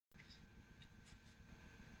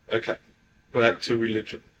Okay, back to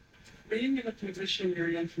religion. Being in a position you're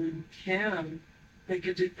in where you can make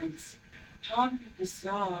a difference, how do you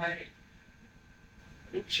decide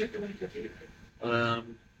what you're going to do?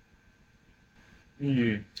 Um,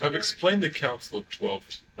 I've explained the Council of 12.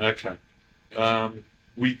 okay.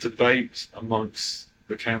 We debate amongst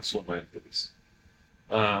the council members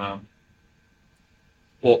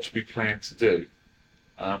what we plan to do.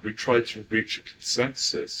 We try to reach a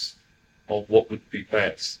consensus on what would be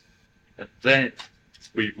best. And then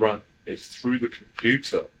we run it through the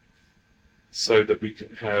computer so that we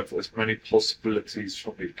can have as many possibilities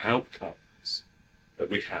from the outcomes that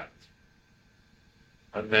we have.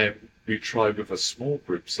 And then we try with a small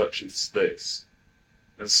group such as this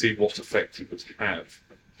and see what effect it would have.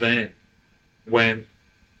 And then, when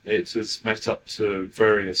it has met up to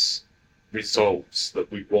various results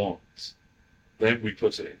that we want, then we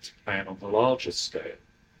put it into plan on the larger scale.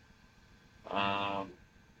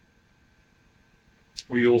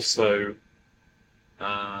 We also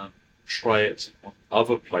try it on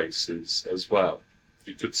other places as well.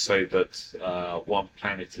 You could say that one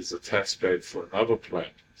planet is a test bed for another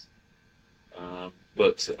planet.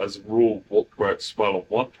 But as a rule, what works well on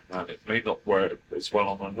one planet may not work as well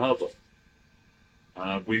on another.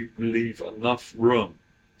 We leave enough room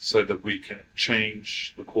so that we can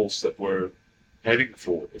change the course that we're heading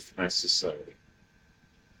for if necessary.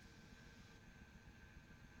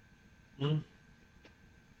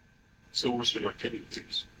 So what's your guinea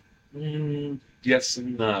pigs? Yes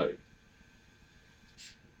and no.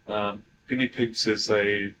 Guinea pigs is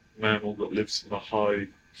a mammal that lives in the high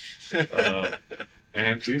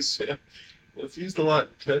Andes. Yeah. It's used a lot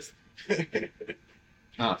in tests.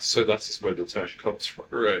 So that is where the term comes from.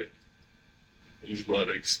 Right. Used a lot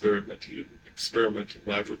of experimental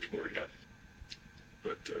laboratory.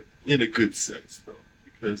 But in a good sense, though,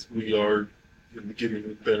 because we are getting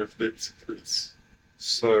the benefits of this.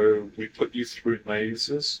 So we put you through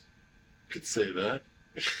mazes. Could say that.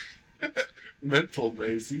 Mental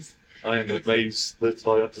mazes. I am amazed that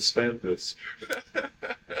I understand this.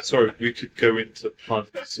 Sorry, we could go into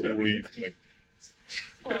puns all evening.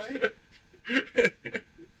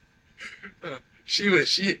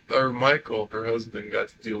 Michael, her husband, got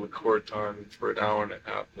to deal with court time for an hour and a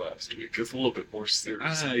half last week. It's a little bit more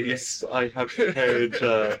serious. Yes, I have heard.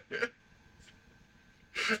 I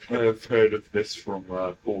have heard of this from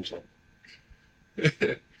Porter.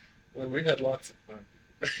 Well, we had lots of fun.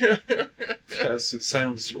 Yes, it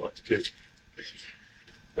sounds like it.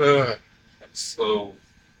 So,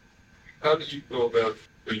 how do you go about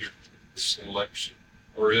your selection?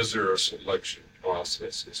 Or is there a selection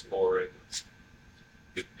process as far as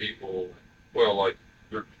if people, well, like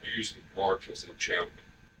you're using Mark as a champion?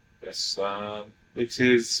 Yes, it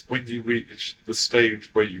is when you reach the stage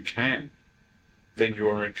where you can, then you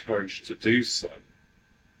are encouraged to do so.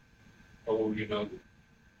 Oh, you know,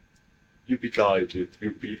 You'll be guided,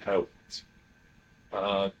 you'll be helped.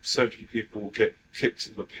 Certain people will get kicked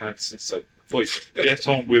in the pants and say, "Boy, get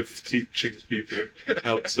on with teaching people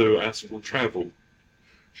how to astral travel.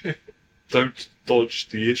 Don't dodge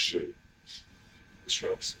the issue."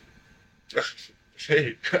 trust.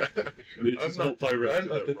 Hey, It's not direct. I'm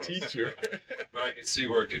not the teacher. I can see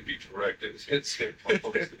where it could be corrected. It's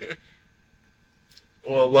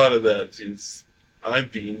Well, a lot of that is I'm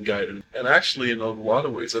being guided, and actually, in a lot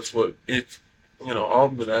of ways, that's what it.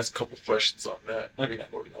 I'm going to ask a couple questions on that. Okay.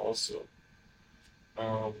 Also,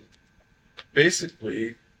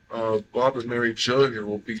 basically, Bob and Mary Jo here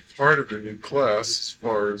will be part of the new class as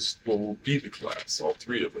far as what will be the class, all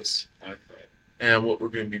three of us. Okay. And what we're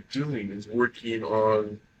going to be doing is working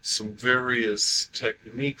on some various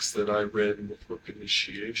techniques that I read in the book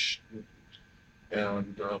Initiation.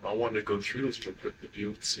 And I wanted to go through this real quick with you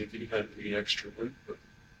and see if you had any extra input.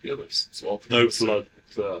 The others. So all three No of us- blood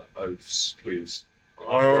oaths, please.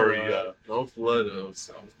 All Very, right. No blood oaths.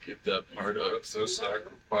 I'll give that part up. so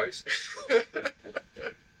sacrifice.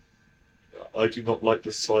 I do not like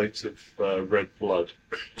the sight of red blood.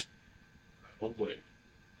 Only.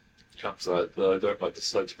 Comes out that I don't like the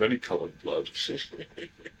sight of any coloured blood.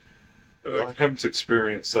 I haven't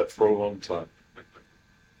experienced that for a long time.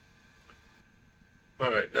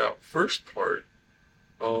 All right. Now, first part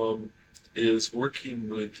is working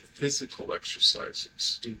with physical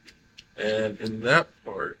exercises. And in that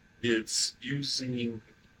part, it's using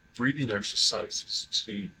breathing exercises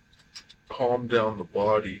to calm down the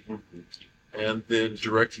body and then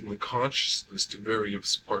directing the consciousness to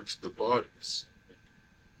various parts of the bodies.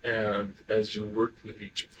 And as you work with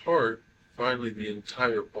each part, finally the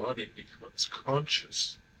entire body becomes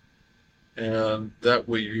conscious. And that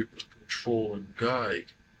way you're able to control and guide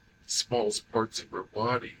the smallest parts of your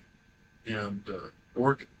body and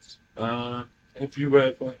organs. Have you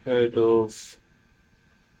ever heard of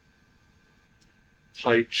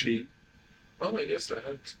Tai Chi? Oh, yes,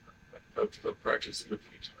 I've practiced it a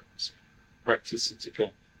few times. Practice it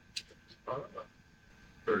again. Ah,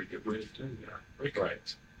 very good way of doing that. Okay.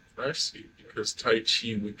 Right. I see, because Tai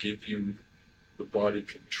Chi would give you the body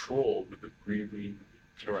control with the breathing.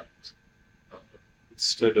 Correct. Uh,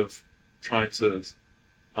 Instead of trying to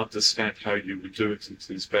understand how you would do it, it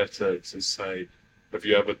is better to say, have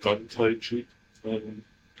you ever done Tai Chi? And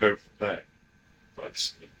go from there. I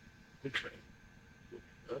see. Okay.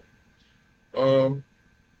 Um,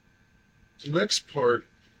 the next part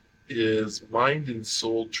is mind and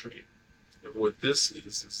soul training. And what this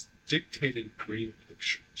is dictated dream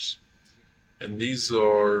pictures. And these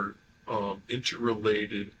are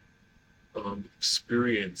interrelated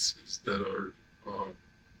experiences that are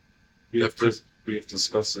We have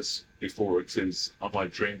discussed this before. It is, am I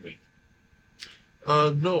dreaming?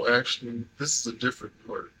 no, actually, this is a different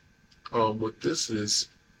part. What this is,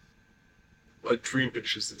 like dream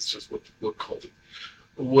pictures, is just what we'll call it.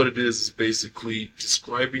 What it is basically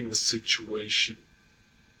describing the situation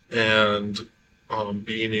and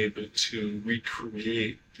being able to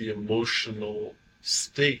recreate the emotional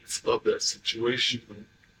states of that situation,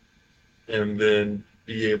 and then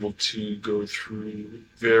be able to go through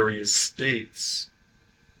various states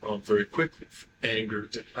very quickly, from anger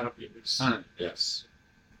to happiness. Yes.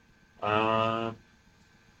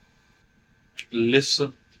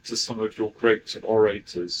 Listen to some of your great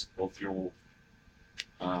orators of your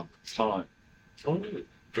time. Only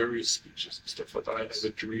various speeches and stuff like that. I have a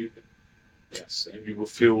dream. Yes, and you will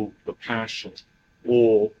feel the passion,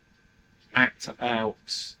 or act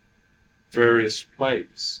out various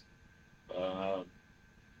plays.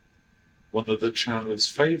 One of the channel's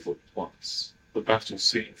favourite ones, the battle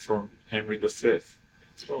scene from Henry V.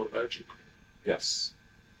 Oh, magical. Yes.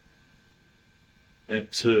 And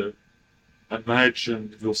to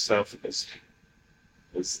imagine yourself as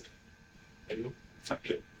thank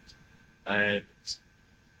you, and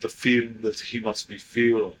the feeling that he must be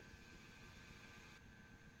feeling.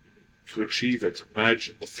 To achieve it,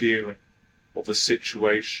 imagine the feeling of a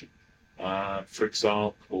situation. For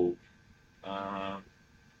example, no,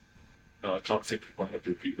 I can't think of one that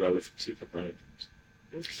would be relevant to the moment.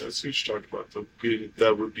 Okay, that's what you talked about.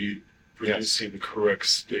 That would be producing the correct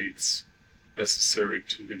states necessary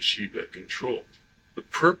to achieve that control. The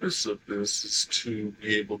purpose of this is to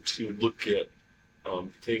be able to look at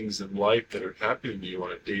things in life that are happening to you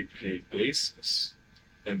on a day-to-day basis,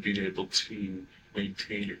 and being able to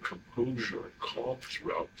maintain your composure and calm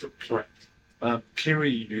throughout the play.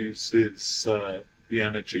 Kiri uses the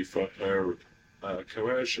energy for her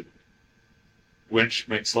coercion. When she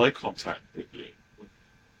makes eye contact with you,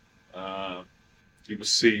 you will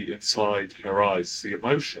see inside her eyes the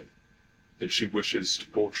emotion that she wishes to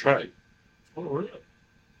portray. Oh, really?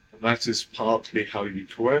 And that is partly how you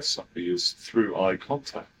coerce somebody, is through eye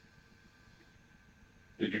contact.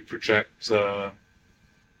 That you project,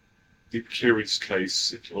 in Kiri's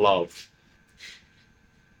case, love.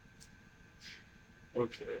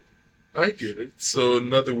 Okay. I get it. So,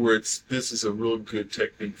 in other words, this is a real good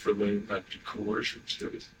technique for learning how to do coercion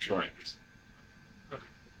too. Correct.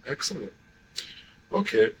 Excellent.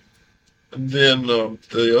 Okay. And then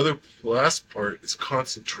the last part is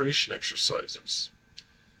concentration exercises.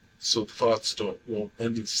 So thoughts won't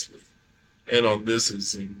endlessly. And on this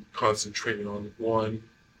is in concentrating on one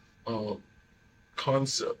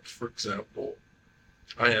concept. For example,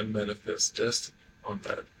 I am manifest destiny on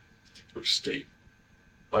that particular state.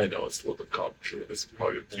 I know it's a little bit complicated. It's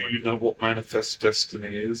probably Do you know what manifest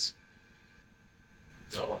destiny is?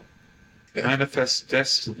 No. Manifest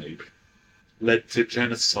destiny led to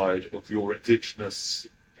genocide of your indigenous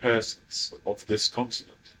persons of this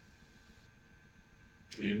continent.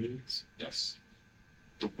 Aliens? Yes.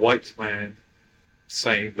 The white man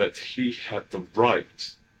saying that he had the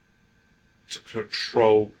right to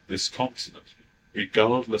control this continent,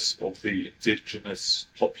 regardless of the indigenous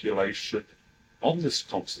population on this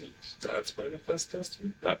continent. That's manifest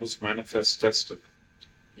destiny? That was manifest destiny,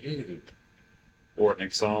 Ew. or an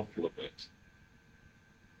example of it.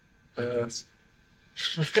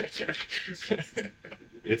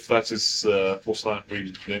 If that is what I'm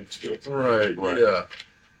reading into it. Right, Right. yeah.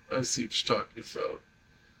 I see what you're talking about.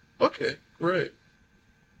 Okay, great.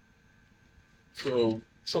 So,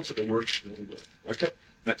 something to work a little bit. Okay,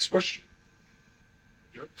 next question.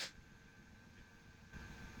 Yep.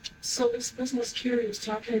 So this business Curie was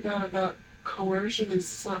talking about coercion is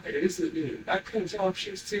something. Is it? I couldn't tell if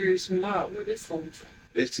she was serious or not. What is something?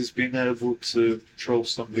 It is being able to control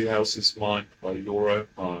somebody else's mind by your own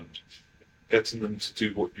mind. getting them to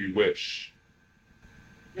do what you wish.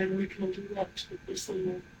 And we can do that to the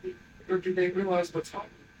person, or do they realize what's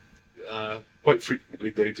happening? Quite frequently,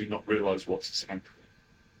 they do not realize what is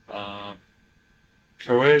happening.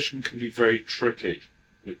 Coercion can be very tricky.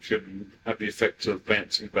 It can have the effect of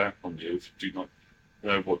bouncing back on you if you do not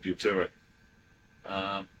know what you're doing.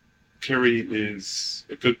 Kiri is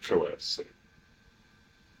a good coercer.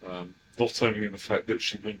 Not only in the fact that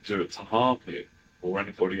she won't do it to harm you or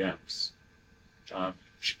anybody else.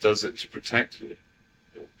 She does it to protect you,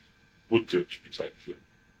 or would do it to protect you.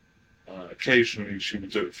 Occasionally she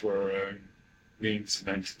would do it for her own means and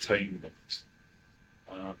entertainment.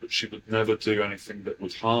 But she would never do anything that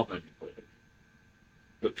would harm anybody.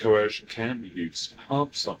 But coercion can be used to harm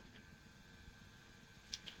someone.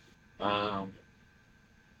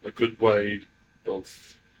 A good way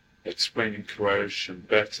of explaining coercion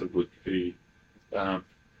better would be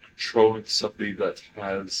controlling somebody that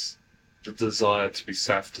has the desire to be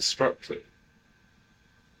self-destructive.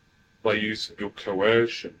 By using your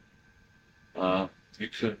coercion, you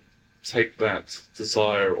can take that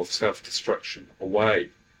desire of self-destruction away,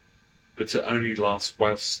 but it only lasts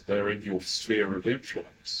whilst they're in your sphere of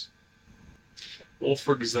influence. Well,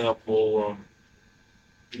 for example,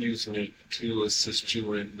 using it to assist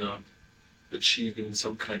you in achieving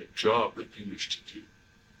some kind of job that you wish to do.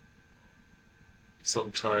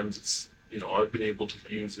 Sometimes it's, I've been able to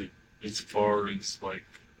use it as far as like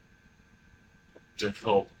to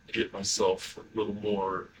help get myself a little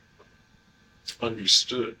more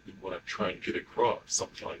understood in what I'm trying to get across,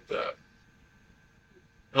 something like that.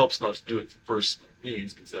 It helps not to do it for personal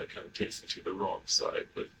means because that kind of takes it to the wrong side,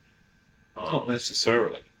 but Not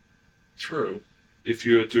necessarily. true. If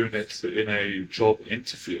you're doing it in a job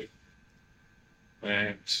interview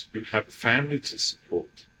and you have a family to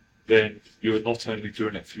support, then you're not only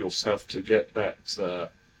doing it for yourself to get that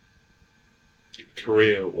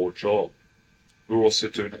career or job, you're also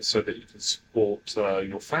doing it so that you can support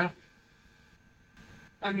your family.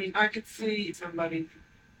 I mean, I could see somebody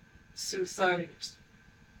suicidal,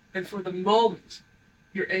 and for the moment,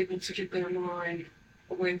 you're able to get their mind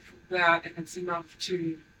away from that, and it's enough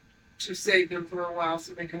to save them for a while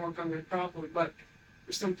so they can work on their problem. But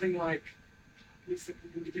for something like basically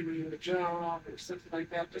giving you a job or something like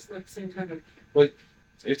that, just that same kind of.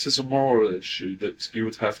 It is a moral issue that you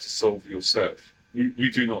would have to solve yourself.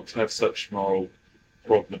 We do not have such moral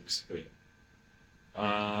problems here.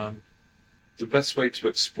 The best way to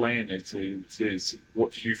explain it is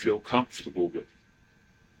what you feel comfortable with.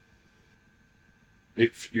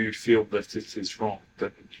 If you feel that it is wrong,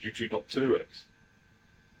 then you do not do it.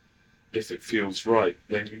 If it feels right,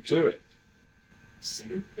 then you do it.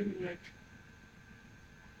 Something like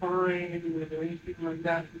fine or anything like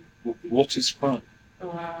that. What is fun?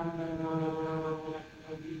 Um,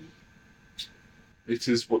 It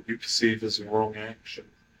is what you perceive as a wrong action.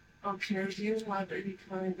 okay, do you have any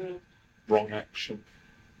kind of. Wrong action.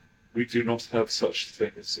 We do not have such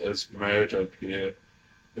things as murder here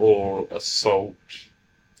or assault,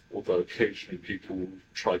 although occasionally people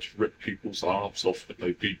try to rip people's arms off when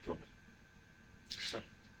they beat them.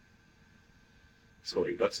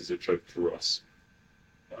 Sorry, that is a joke for us.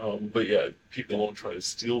 But yeah, people won't try to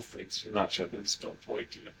steal things from that. That is not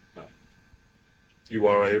point. No. You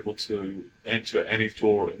are able to enter any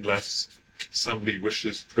door unless somebody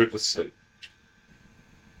wishes privacy.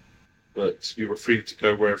 But you are free to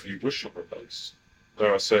go wherever you wish on the base.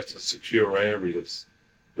 There are certain secure areas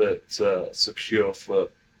that secure for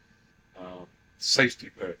safety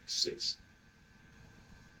purposes.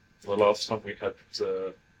 The last time we had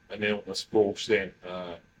an illness brought in,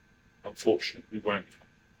 unfortunately, we weren't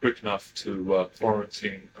quick enough to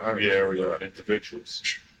quarantine the area and individuals.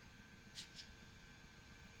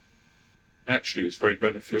 Actually, it's very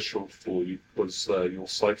beneficial for you because your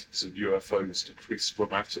sightings of UFOs decreased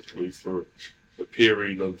dramatically for a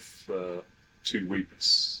period of 2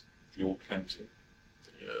 weeks, your counting.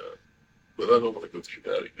 Yeah, but I don't want to go through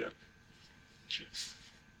that again.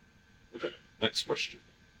 Okay, next question.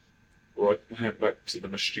 All right, hand back to the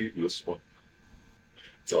mischievous one.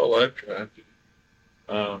 That's all I've got.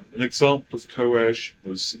 An example of coercion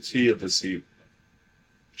was Tia this evening.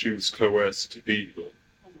 She was coerced to be here.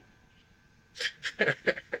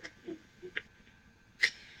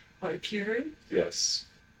 Like Curie? Yes.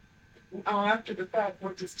 Oh, after the fact,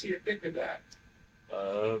 what does Tia think of that?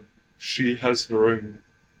 She has her own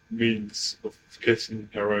means of getting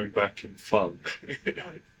her own back in fun.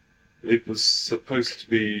 It was supposed to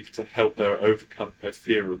be to help her overcome her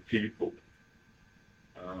fear of people.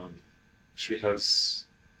 She has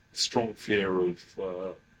a strong fear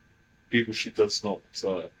of people she does not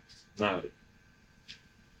know.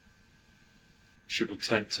 she will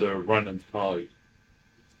tend to run and hide.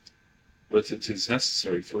 But it is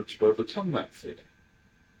necessary for her to overcome that fear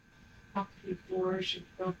Before she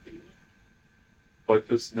felt the by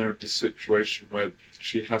putting her in a situation where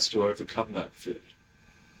she has to overcome that fear.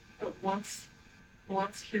 But once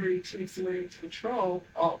Curie takes away control,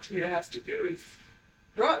 all Tia has to do is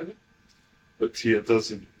run. But Tia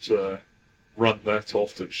doesn't run that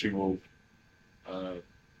often. She will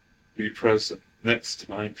be present. Next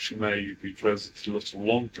time she may be present a little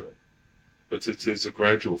longer, but it is a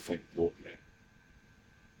gradual thing for her.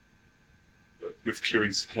 But with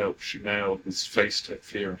Curie's help, she now has faced her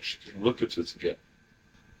fear and she can look at it again.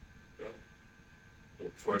 No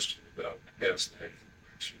question about past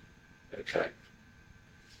action. Okay.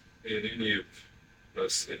 In any of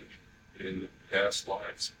us in past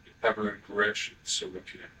lives, have a regression so we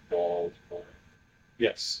can evolve more.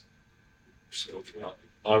 Yes. So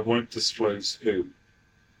I won't disclose who.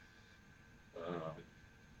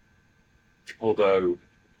 Although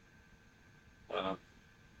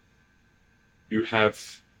you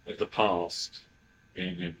have in the past,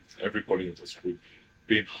 in everybody in this group,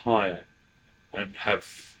 been higher and have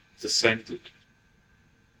descended,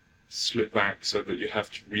 slip back so that you have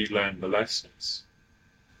to relearn the lessons.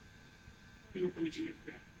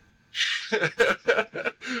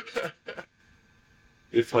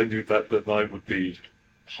 If I knew that, then I would be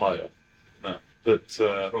higher. No. But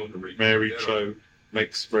Mary Jo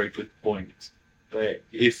makes a very good point that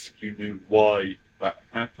if you knew why that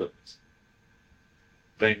happened,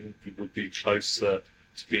 then you would be closer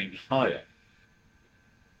to being higher.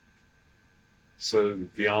 So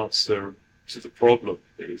the answer to the problem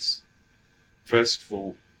is, first of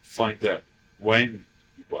all, find out when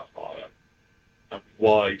you were higher and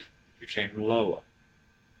why you became lower,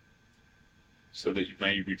 so that you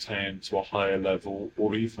may return to a higher level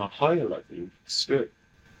or even a higher level still.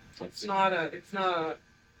 It's not a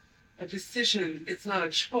decision. It's not a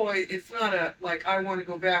choice. It's not a, like, I want to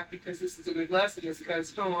go back because this is a good lesson. It's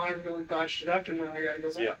because, no, I really botched it up and now I gotta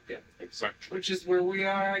go back. Yeah, exactly. Which is where we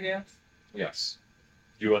are, I guess. Yes.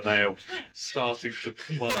 You are now starting to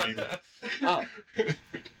climb up.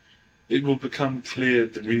 It will become clear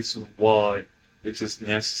the reason why it is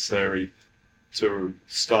necessary to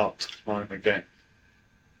start to climb again.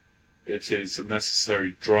 It is a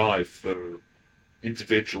necessary drive for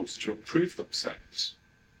individuals to improve themselves.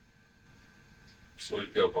 So you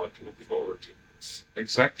go back to look forward to this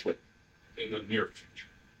Exactly. in the near future.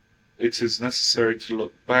 It is necessary to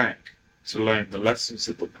look back to learn the lessons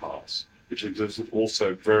of the past, which is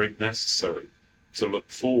also very necessary to look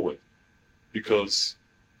forward, because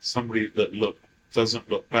somebody that doesn't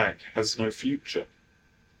look back has no future.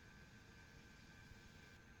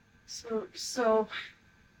 So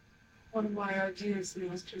one of my ideas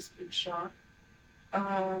has just been shot.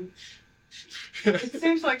 It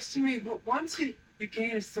seems like to me, but once you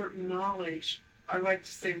gain a certain knowledge, I like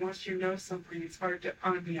to say once you know something, it's hard to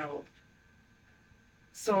unknow.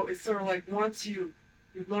 So it's sort of like once you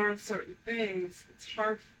learn certain things, it's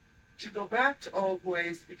hard to go back to old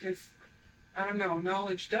ways because, I don't know,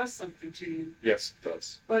 knowledge does something to you. Yes, it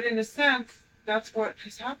does. But in a sense, that's what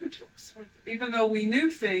has happened to us. Even though we knew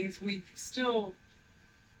things, we still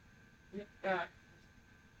look back.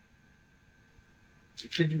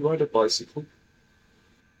 Can you ride a bicycle?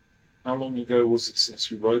 How long ago was it since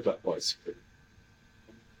you rode that bicycle?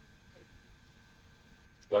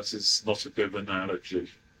 That is not a good analogy.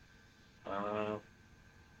 Have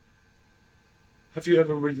you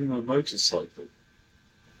ever ridden a motorcycle?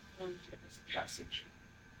 Passage.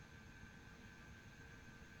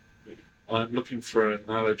 I'm looking for an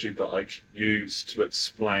analogy that I can use to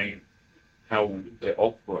explain how it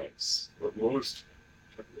operates. But most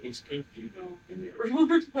it's good.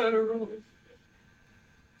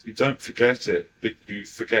 You don't forget it, but you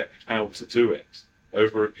forget how to do it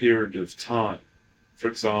over a period of time. For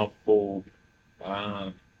example,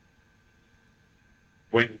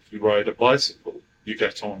 when you ride a bicycle, you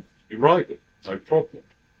get on, you ride it, no problem.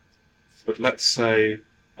 But let's say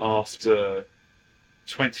after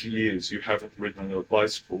 20 years you haven't ridden a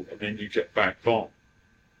bicycle and then you get back on.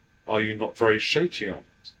 Are you not very shaky on it?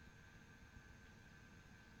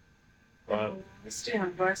 I stay on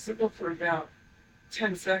a bicycle for about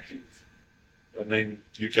 10 seconds. And then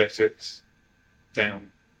you get it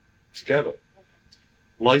down together.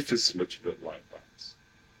 Life is a little bit like that.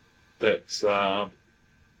 That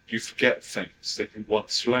you forget things that you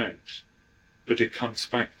once learned, but it comes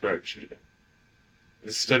back gradually.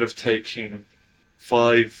 Instead of taking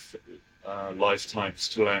 5 lifetimes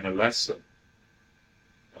to learn a lesson,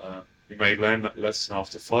 you may learn that lesson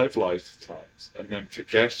after 5 lifetimes and then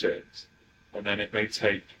forget it And then it may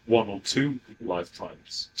take 1 or 2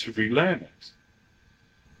 lifetimes to relearn it.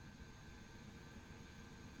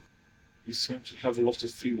 You seem to have a lot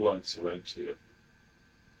of felines around here.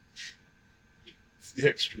 It's the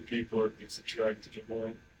extra people are attracted to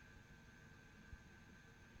mine.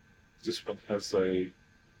 This one has a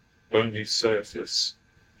bony surface.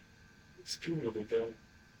 It's beautiful down.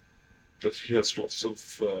 But he has lots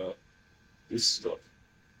of this stuff.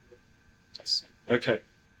 Okay.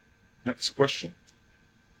 Next question.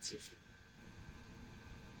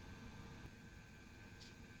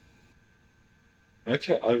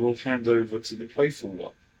 Okay, I will hand over to the playful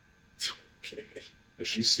one. Okay.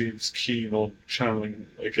 She seems keen on channeling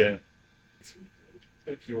again.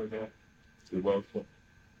 Thank you, Anna. You're welcome.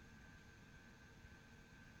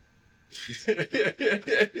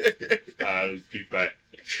 I'll be back.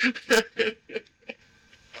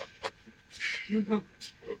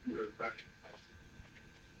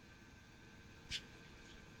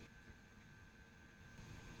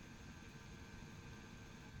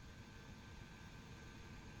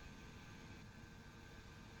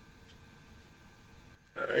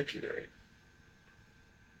 Okay.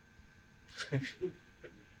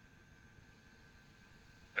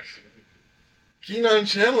 Keen on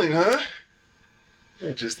channeling, huh?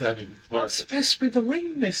 You're just having fun. What's supposed to be the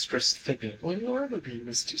ring mistress thing? Well, you are the ring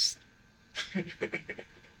mistress.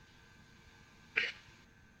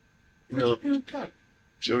 No,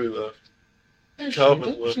 Joey left. There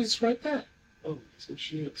Calvin she left. is. She's right there. Oh, so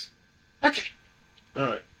she is. Okay.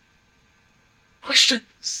 Alright.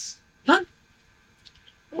 Questions?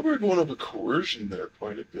 Well, we're going over coercion there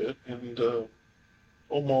quite a bit, and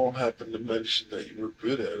Omal happened to mention that you were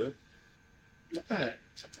good at it. Right.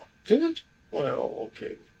 Good. Well,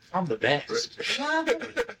 okay. I'm the best.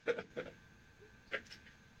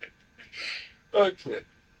 Okay.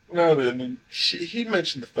 Now then, he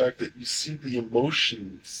mentioned the fact that you see the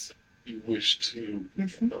emotions you wish to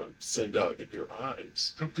send out in your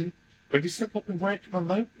eyes. But you think I've been working on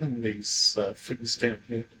opening these things down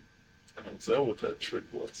here? Is that what that trick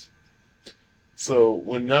was? So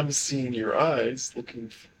when I'm seeing your eyes, look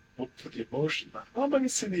for the emotion, how am I going to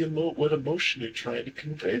see what emotion you're trying to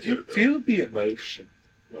convey to You them? feel the emotion.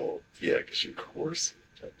 Oh, yeah, because you're coercing.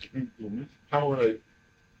 How would I,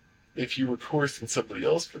 if you were coercing somebody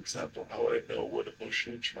else, for example, how would I know what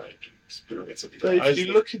emotion you're trying to experience? But if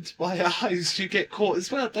you look into my eyes, you get caught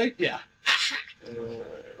as well, don't you?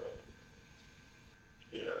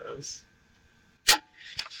 Yes.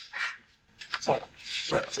 So,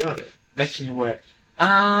 making it work.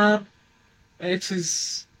 It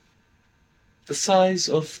is the size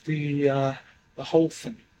of the whole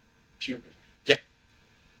thing.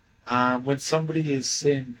 Yeah. When somebody is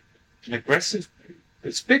in an aggressive mood,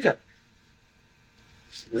 it's bigger.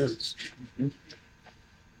 Yes.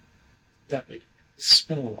 That big.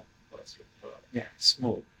 Small. Yeah,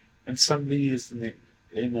 small. And somebody is in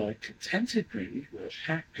a contented mood, or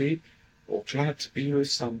happy, or glad to be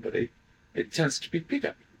with somebody, it tends to be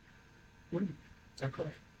bigger.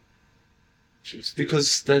 Okay.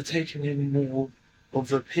 Because they're taking in more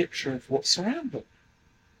of a picture of what's around them.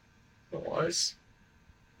 Oh, I see.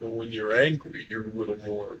 But when you're angry, you're a little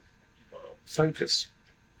more Focus.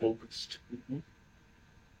 focused.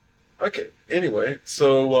 Okay. Anyway,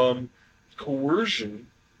 so coercion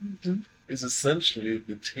is essentially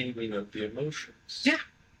the taming of the emotions. Yeah.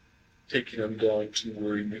 Taking them down to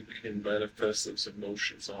where you can manifest those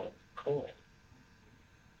emotions on call.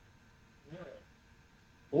 Yeah.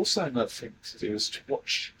 Also, another thing to do is to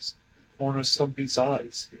watch the corner of somebody's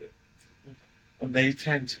eyes here. And they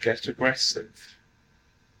tend to get aggressive.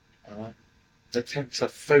 They tend to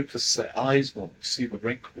focus their eyes more, see the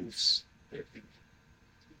wrinkles.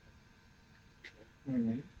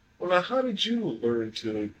 Well, now, how did you learn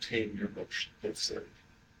to tame your emotions? Let's say,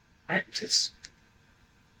 Practice.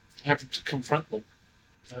 Having to confront them.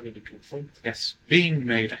 having to confront them. Yes, being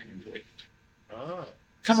made angry. Ah.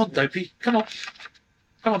 Come on, Dopey. Come on.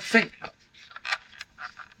 Come on, think.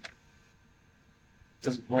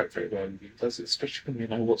 Doesn't work very well, does it? Especially when you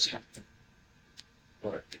know what's happening.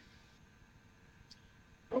 Right.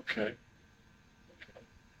 Okay.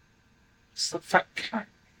 It's the fat cat.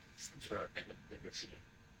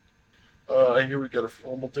 I hear we got a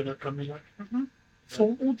formal dinner coming up.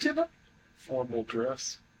 Formal dinner? Formal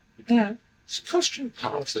dress. Yeah. It's a costume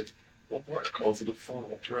party. Well, Mark calls it a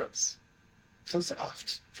formal dress. Does it? I have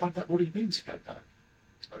to find out what he means by that.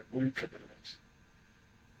 Like, what are you coming at?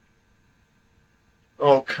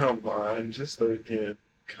 Oh, come on. Just again.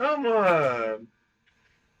 Come on.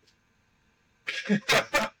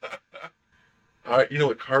 Alright, you know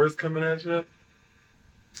what car is coming at you?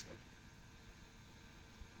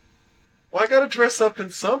 Why I gotta dress up in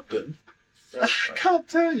something. I can't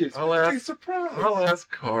tell you. It's I'll a ask- surprise. I'll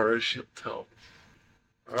ask Cara, she'll tell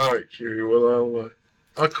me. Alright, Kiri, well,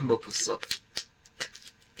 I'll come up with something.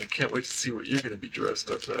 I can't wait to see what you're gonna be dressed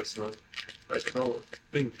up as, huh? I can only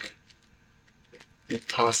think the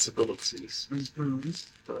possibilities. Mm-hmm.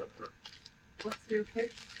 What's your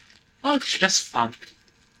pick? Oh, it's just fun.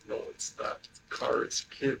 No, it's not. Cara's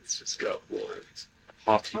kids just got born.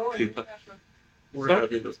 Party Oh, you pooper. have a- We're Sorry?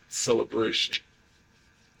 having a celebration.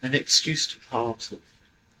 An excuse to party.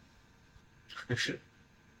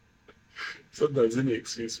 Sometimes any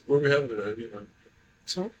excuse. Where are we having it at?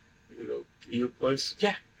 So, Your place?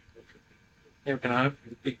 yeah. We're going to open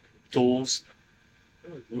the big doors.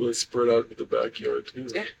 We'll spread out in the backyard too.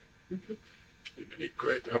 Yeah. It'd be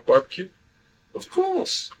great. Have barbecue? Of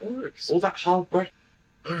course. Alright. All that hard work.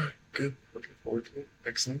 Alright, good. Looking forward to it.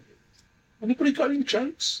 Excellent. Anybody got any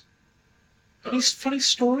jokes? Any funny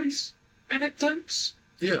stories? Anecdotes?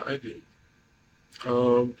 Yeah, I do.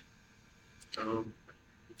 Um,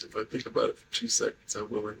 if I think about it for 2 seconds, I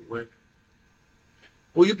will anyway.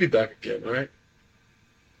 Well, you'll be back again, right?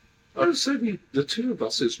 Oh, it's only the two of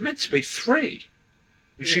us. It's meant to be three.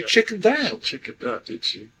 She Yeah. chickened She out. chickened out, did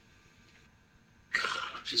she?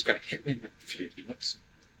 She's going to hit me in a few minutes.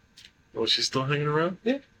 Oh, she's still hanging around?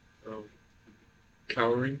 Yeah.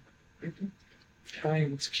 Cowering?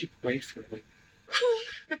 Trying to keep away from me.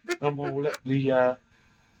 And we'll let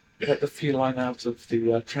the feline out of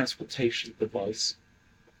the transportation device.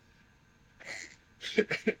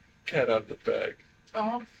 Cat out of the bag.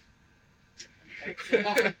 Oh.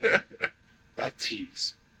 Bad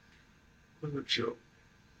tease. What a joke.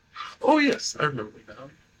 Oh, yes, I remember now.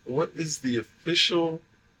 What is the official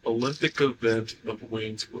Olympic event of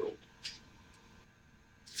Wayne's World?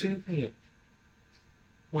 Fill me in.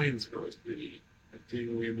 Wayne's World, the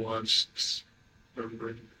thing we watched.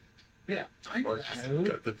 Remember? Yeah, I Or know.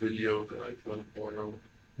 got the video that I found borrow.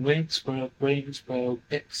 Wayne's World,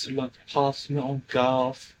 excellent. Passing it on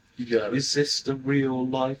Garth. You got it. Is this the real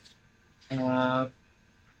life?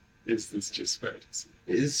 Is this just fantasy?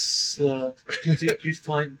 Did you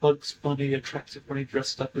find Bugs Bunny attractive when he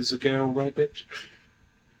dressed up as a girl rabbit?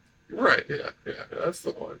 Right, yeah, that's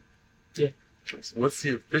the one. Yeah. So what's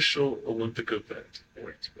the official Olympic event?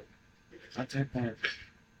 Wayne's World. I don't know.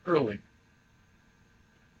 Early.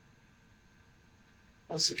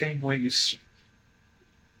 What's the game where you...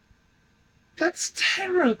 That's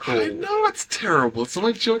terrible. I know it's terrible. It's the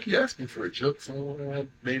only joke you asked me for a joke. It's the only one I had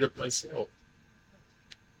made up myself.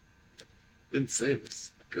 Didn't say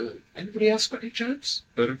this. Good. Anybody else got any jokes?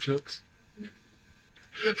 Better jokes?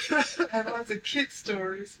 I have lots of kid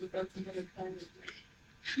stories, but that's another kind of thing.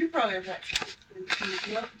 You probably have lots of kid stories too.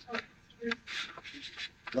 You have to tell stories.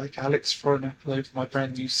 Like Alex throwing apple over my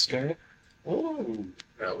brand new skirt? Oh,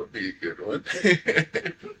 that would be a good one.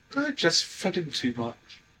 I just fed him too much.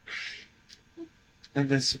 And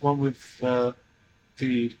there's one with the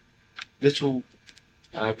little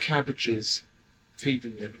cabbages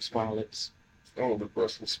feeding them while it's... Oh, the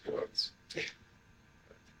Brussels sprouts.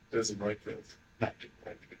 Doesn't like that.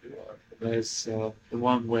 There's the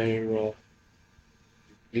one where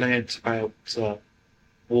learned about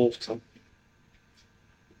water.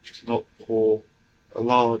 Not pour a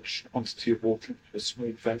large quantity of water into a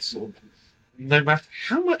smooth vessel. No matter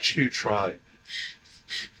how much you try.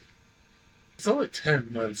 It's only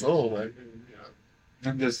 10 months old. I mean, yeah.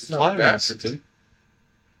 And there's It's the not fire bad. accident.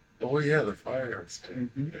 Oh, yeah, the fire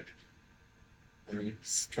accident. Mhm. And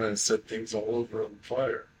he's trying to set things all over on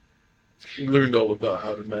fire. He learned all about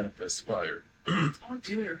how to manifest fire. Oh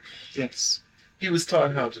dear. Yes. He was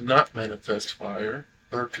taught how to not manifest fire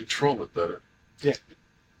or control it better. Yeah.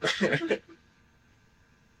 Isn't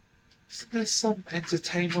there some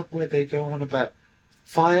entertainment where they go on about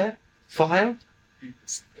fire? Fire?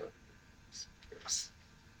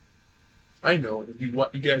 I know. You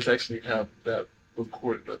guys actually have that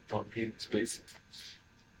recorded up on Game Space.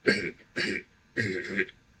 Do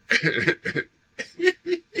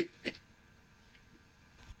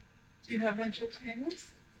you have entertainers?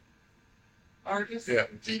 Artists? Yeah,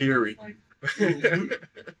 Kiri. Like,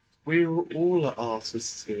 We're all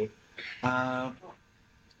artists here.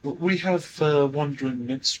 We have wandering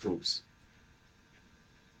minstrels.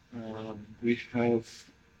 We have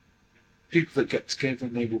people that get together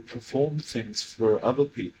and they will perform things for other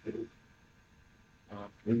people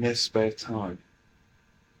in their spare time.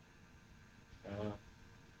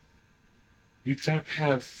 You don't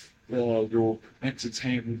have your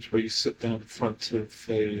entertainment where you sit down in front of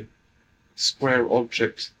a square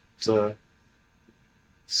object to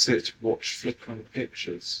sit, watch flickering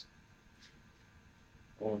pictures.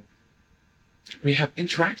 Or We have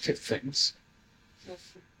interactive things,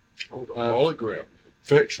 Oh, the hologram.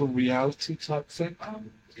 virtual reality type thing.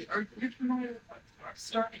 Are you familiar with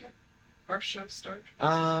Star Trek? Our show Star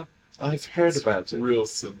Trek? I've heard about it. Real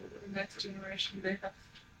similar. The Next Generation, they have.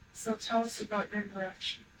 So tell us about your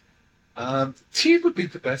interaction. T would be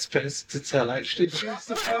the best person to tell, actually.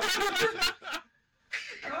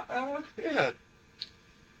 Yeah.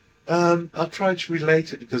 I tried to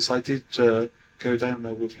relate it because I did go down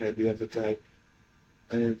there with her the other day.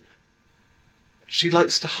 And she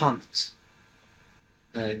likes to hunt.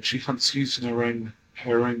 And she hunts using her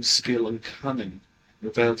own skill and cunning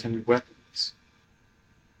without any weapons.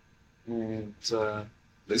 And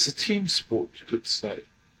it's a team sport, you could say.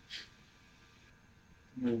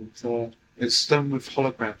 And it's done with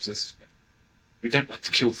holograms. We don't like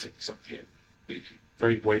to kill things up here. It's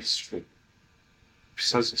very wasteful.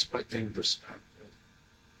 Besides, it's quite dangerous.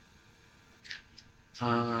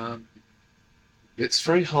 It's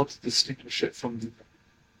very hard to distinguish it from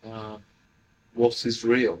what is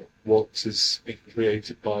real, what is being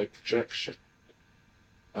created by projection.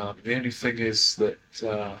 The only thing is that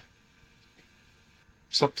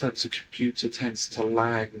sometimes the computer tends to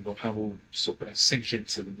lag and will sort of sink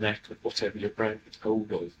into the neck of whatever your brain is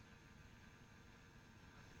hold of.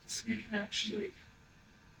 So you can actually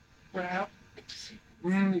grab.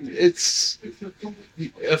 It's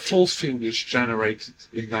a force field is generated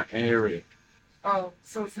in that area. Oh,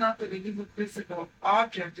 so it's not that it is a physical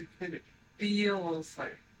object, it's that it feels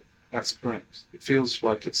like. That's correct. It feels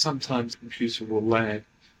like it. Sometimes the computer will lag,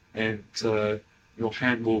 and your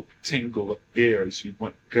hand will tingle up here as you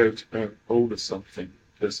want go to grab hold of something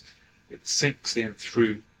because it sinks in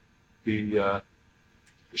through the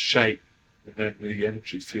shape, and then the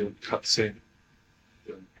energy field cuts in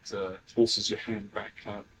and forces your hand back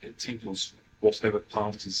out. It tingles whatever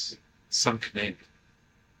part is sunken in.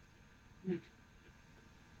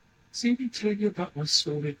 See me tell you about my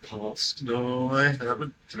sordid past? No, I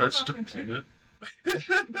haven't touched a planet.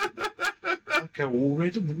 I go all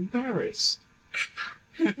red and embarrassed.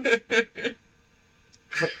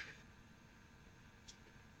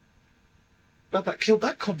 But that killed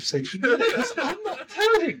that conversation, didn't it? 'Cause I'm not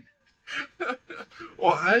telling.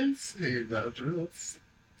 Well, I'd say that, that's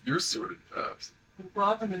your sort of past.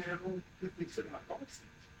 Robin and everyone thinks it about boxing.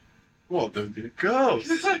 Well, then it goes.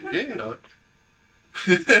 Yeah.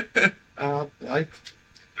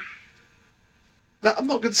 I'm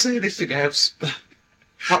not going to say anything else.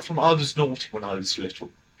 Apart from I was naughty when I was little.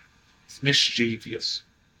 It's mischievous.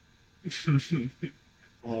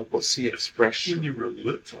 What's the expression? When you were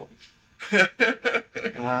little.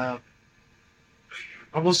 I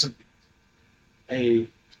wasn't a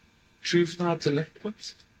juvenile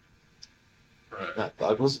delinquent. Right.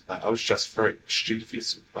 I wasn't that. I was just very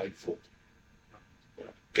mischievous and playful.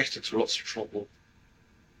 Get into lots of trouble.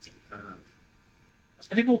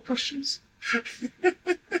 Any more questions?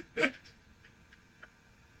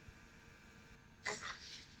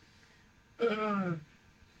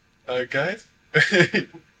 Guys,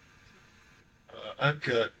 I've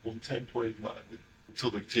got 10:25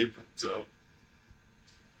 until the tape runs out,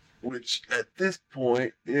 which at this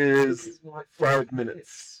point is 5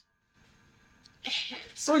 minutes.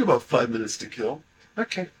 So like about 5 minutes to kill.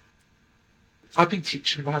 Okay. I've been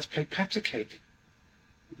teaching them how to play patty cake.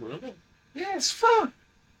 Really? Yeah, it's fun.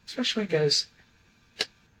 Especially when it goes.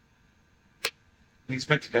 He's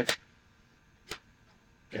meant to go.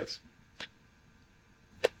 Yes.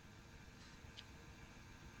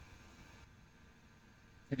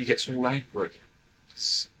 And he gets all angry.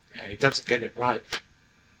 Yeah, he doesn't get it right.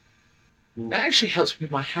 That actually helps with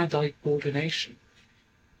my hand-eye coordination.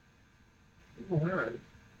 Alright.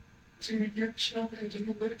 Do your children, do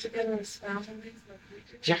you live together as families like we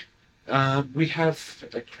do? Yeah. We have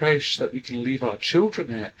a creche that we can leave our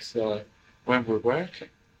children at when we're working.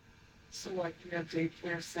 So like you have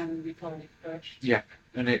daycare center, we call it creche. Yeah,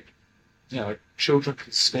 and children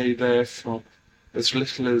can stay there from as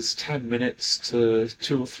little as 10 minutes to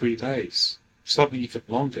 2 or 3 days, some even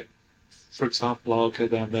longer. For example, I'll go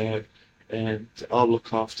down there and I'll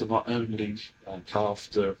look after not only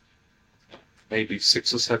after maybe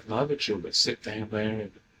 6 or 7 other children, sit down there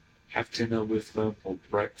and have dinner with them or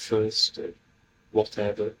breakfast or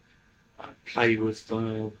whatever, play with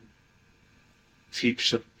them,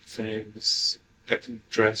 teach them things, get them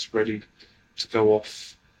dressed, ready to go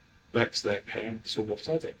off back to their parents or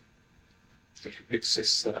whatever. The big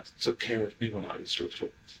sister that took care of me when I was little.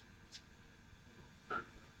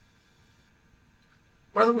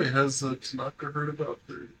 By the way, has Tanaka heard about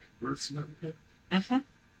the births and everything? Mm-hmm.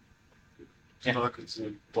 Yeah. Tanaka's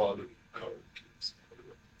a father of our kids.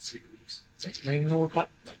 They know about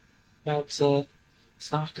about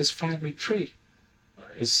Sarkis family tree.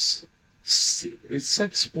 His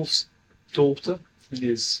sensible daughter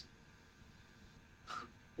is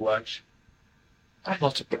black. I'm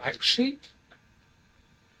not a black sheep.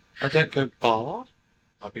 I don't go bar.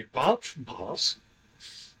 I've been barred from bars.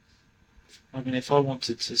 I mean, if I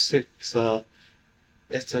wanted to sit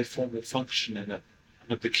at a formal function in a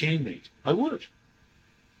bikini, I would.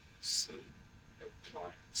 So, no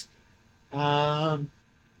clients.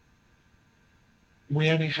 We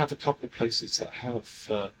only have a couple of places that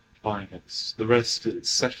have climates. The rest is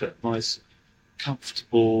set at nice,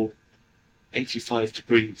 comfortable 85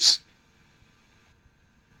 degrees.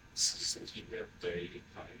 So you have daily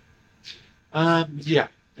Yeah,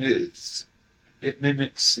 it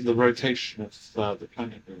mimics the rotation of the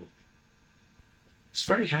planet wheel. It's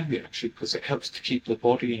very handy actually because it helps to keep the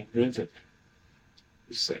body in rhythm.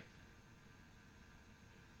 You see,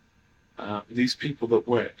 these people that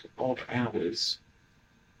work odd hours,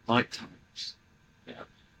 night times,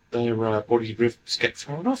 their body rhythms get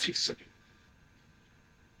thrown off. You see,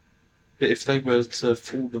 but if they were to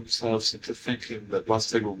fool themselves into thinking that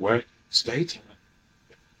whilst they were working, it's daytime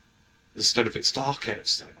instead of it's dark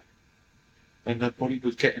outside, then their body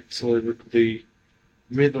would get into the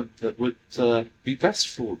rhythm that would be best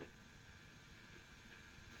for them.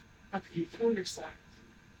 How can you fool yourself?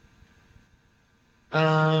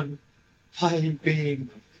 By being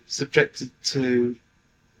subjected to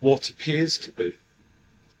what appears to be,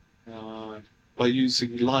 by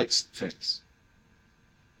using lights and things.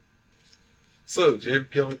 So, do you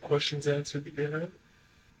have your questions answered again?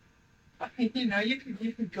 I mean,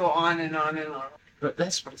 you can go on and on and on. But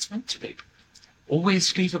that's what it's meant to be.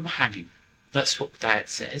 Always leave them hanging. That's what Dad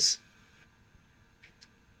says.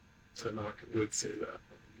 So, Mark would say that.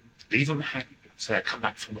 Leave them hanging so they come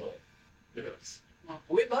back for more. Yes. Well,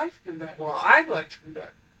 we like them back. Well, I like them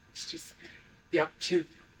back. It's just the opportunity.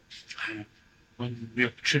 When the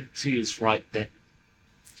opportunity is right, then.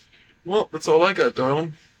 Well, that's all I got,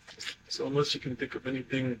 darling. So, unless you can think of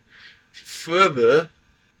anything further.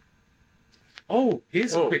 Oh,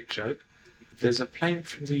 here's a Oh. quick joke. There's a plane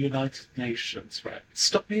from the United Nations, right?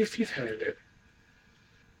 Stop me if you've heard it.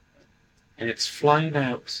 And it's flying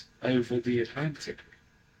out over the Atlantic.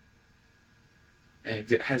 And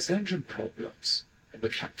it has engine problems. And the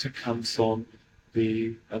captain comes on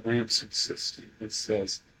the announcing system and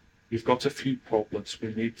says, "You've got a few problems,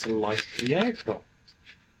 we need to light the aircraft."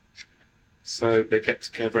 So they get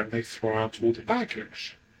together and they throw out all the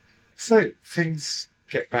baggage. So things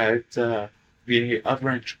get bad. The other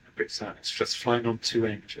engine breaks out. It's just flying on two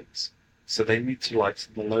engines. So they need to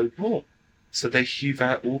lighten the load more. So they heave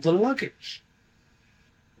out all the luggage.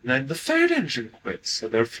 And then the third engine quits. So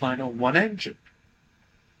they're flying on one engine.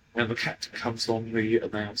 And the captain comes on the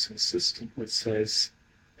announcing system and says,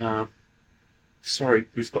 "Sorry,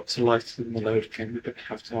 we've got to lighten the load again. We're going to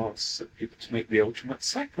have to ask some people to make the ultimate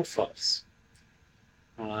sacrifice."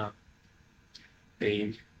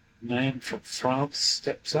 The man from France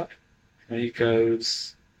steps up and he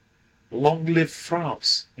goes, "Long live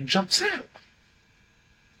France," and jumps out.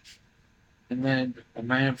 And then a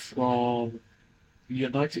man from the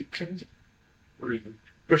United Kingdom, or even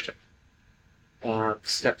Britain,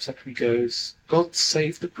 steps up and he goes, "God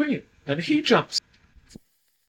save the Queen," and he jumps.